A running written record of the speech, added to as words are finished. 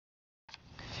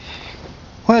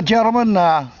Well, gentlemen,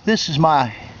 this is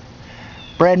my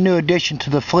brand new addition to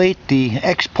the fleet, the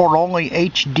export only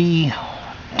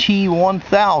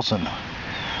HDT1000.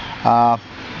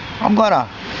 I'm gonna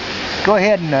go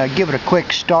ahead and give it a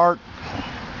quick start,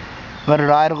 let it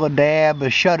idle a dab,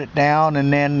 shut it down,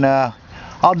 and then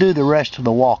I'll do the rest of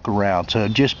the walk around. So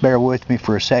just bear with me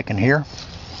for a second here.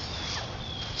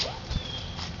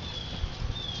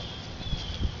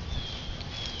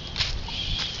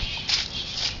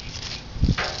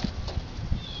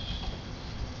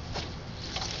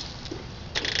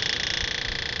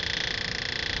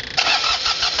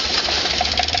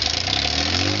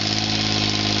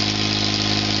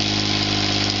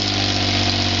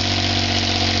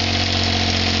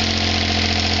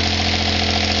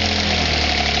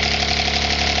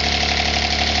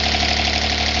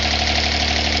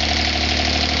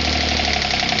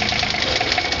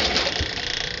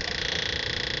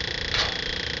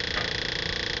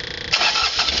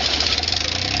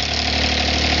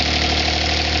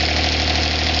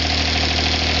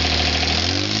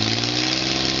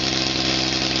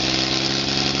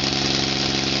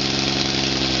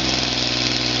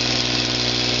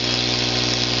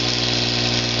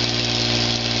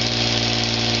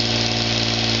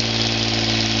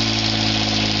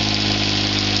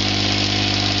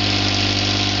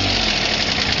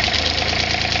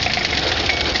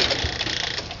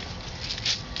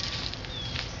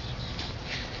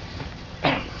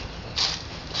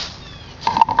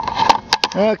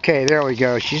 Okay, there we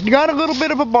go. She's got a little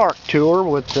bit of a bark to her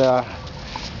with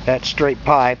that straight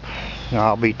pipe.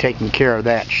 I'll be taking care of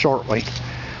that shortly.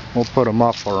 We'll put a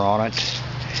muffler on it.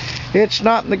 It's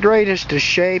not in the greatest of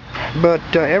shape, but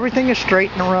everything is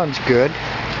straight and runs good.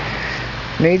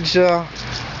 Needs a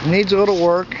little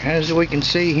work, as we can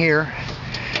see here.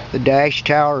 The dash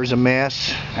tower is a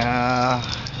mess.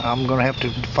 I'm going to have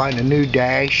to find a new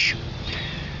dash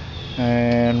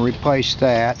and replace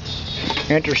that.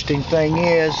 Interesting thing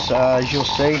is, as you'll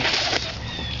see,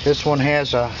 this one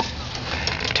has a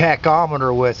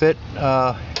tachometer with it.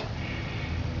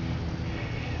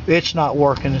 It's not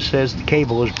working. It says the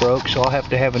cable is broke, so I'll have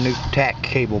to have a new tach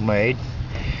cable made.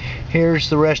 Here's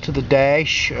the rest of the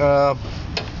dash.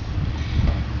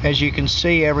 As you can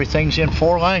see, everything's in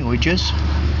 4 languages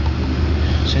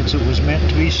since it was meant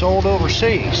to be sold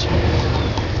overseas.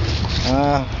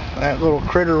 That little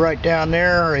critter right down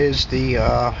there is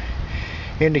the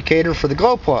indicator for the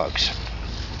glow plugs.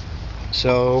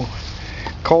 So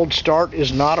cold start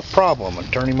is not a problem. I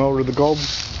turn him over to the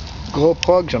glow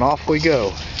plugs and off we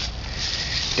go.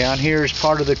 Down here is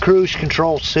part of the cruise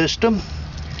control system,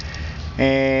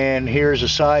 and here's a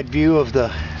side view of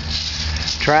the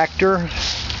tractor. A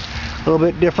little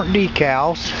bit different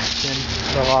decals than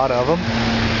a lot of them.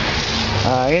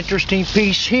 Interesting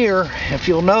piece here, if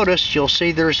you'll notice, you'll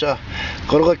see there's a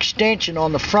little extension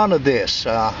on the front of this.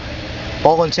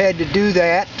 Bolens had to do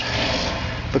that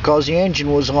because the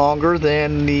engine was longer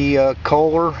than the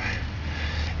Kohler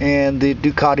and the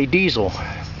Ducati diesel.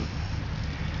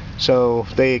 So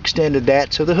they extended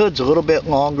that, so the hood's a little bit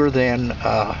longer than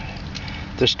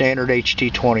the standard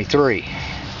HT23.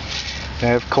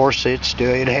 Now, of course, it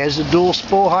has the dual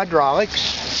spool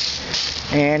hydraulics.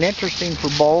 And interesting for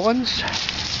Bolens,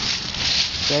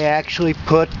 they actually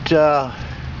put the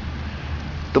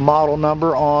model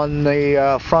number on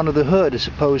the front of the hood as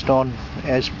opposed to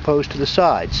the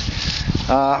sides.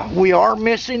 We are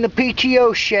missing the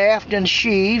PTO shaft and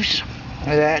sheaves.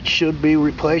 That should be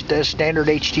replaced. As standard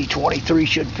HT23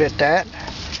 should fit that.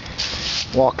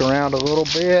 Walk around a little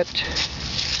bit.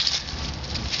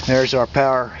 There's our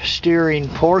power steering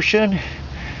portion.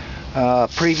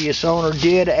 Previous owner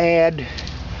did add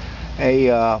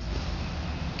a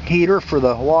heater for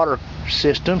the water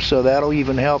system, so that'll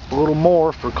even help a little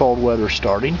more for cold weather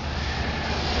starting.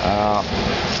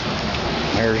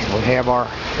 There we have our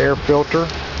air filter.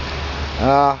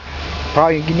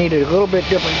 Probably need a little bit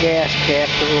different gas cap,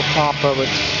 a little top of it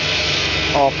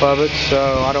off of it,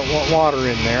 so I don't want water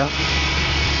in there.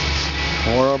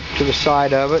 Or up to the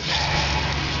side of it.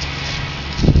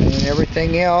 And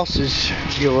everything else is,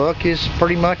 if you look, is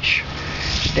pretty much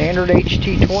standard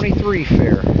HT23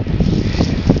 fare.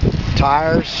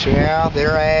 Tires, yeah,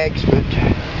 they're Ags, but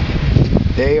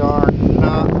they are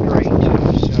not great.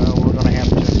 So we're going to have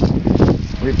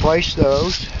to replace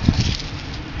those.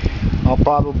 I'll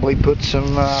probably put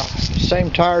some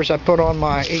same tires I put on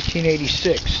my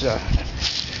 1886, the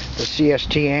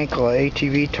CST ankle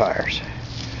ATV tires.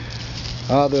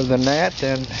 Other than that,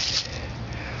 then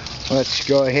let's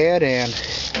go ahead and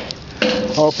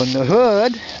open the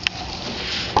hood,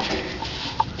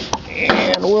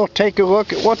 and we'll take a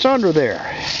look at what's under there.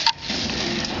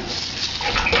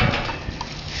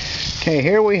 Okay,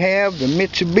 here we have the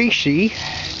Mitsubishi.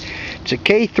 It's a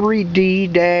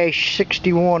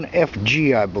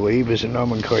K3D-61FG, I believe, is the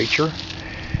nomenclature.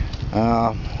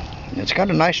 It's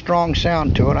got a nice strong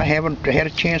sound to it. I haven't had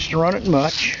a chance to run it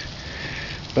much,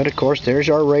 but of course there's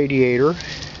our radiator.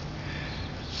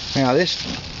 Now this,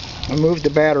 I moved the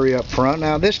battery up front.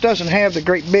 Now this doesn't have the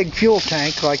great big fuel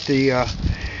tank like the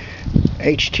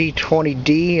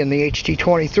HT20D and the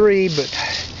HT23,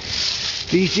 but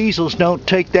these diesels don't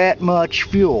take that much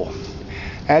fuel.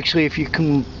 Actually, if you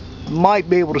might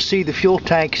be able to see, the fuel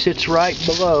tank sits right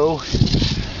below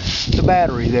the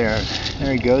battery there.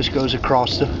 There he goes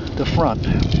across the front.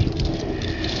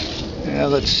 Now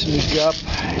let's sneak up.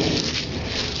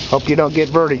 Hope you don't get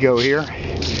vertigo here.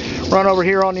 Run over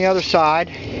here on the other side.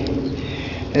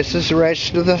 This is the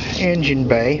rest of the engine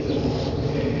bay.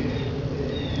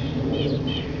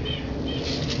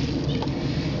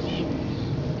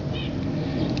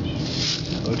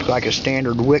 Looks like a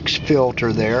standard Wix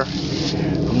filter there.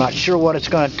 I'm not sure what it's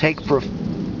going to take for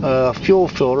a fuel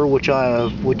filter, which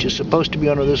is supposed to be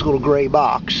under this little gray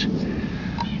box.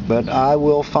 But I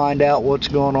will find out what's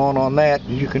going on that,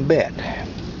 you can bet.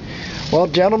 Well,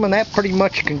 gentlemen, that pretty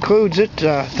much concludes it.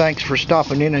 Thanks for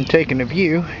stopping in and taking a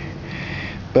view.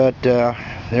 But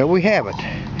there we have it.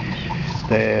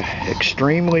 The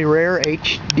extremely rare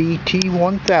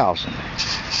HDT1000.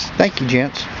 Thank you,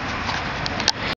 gents.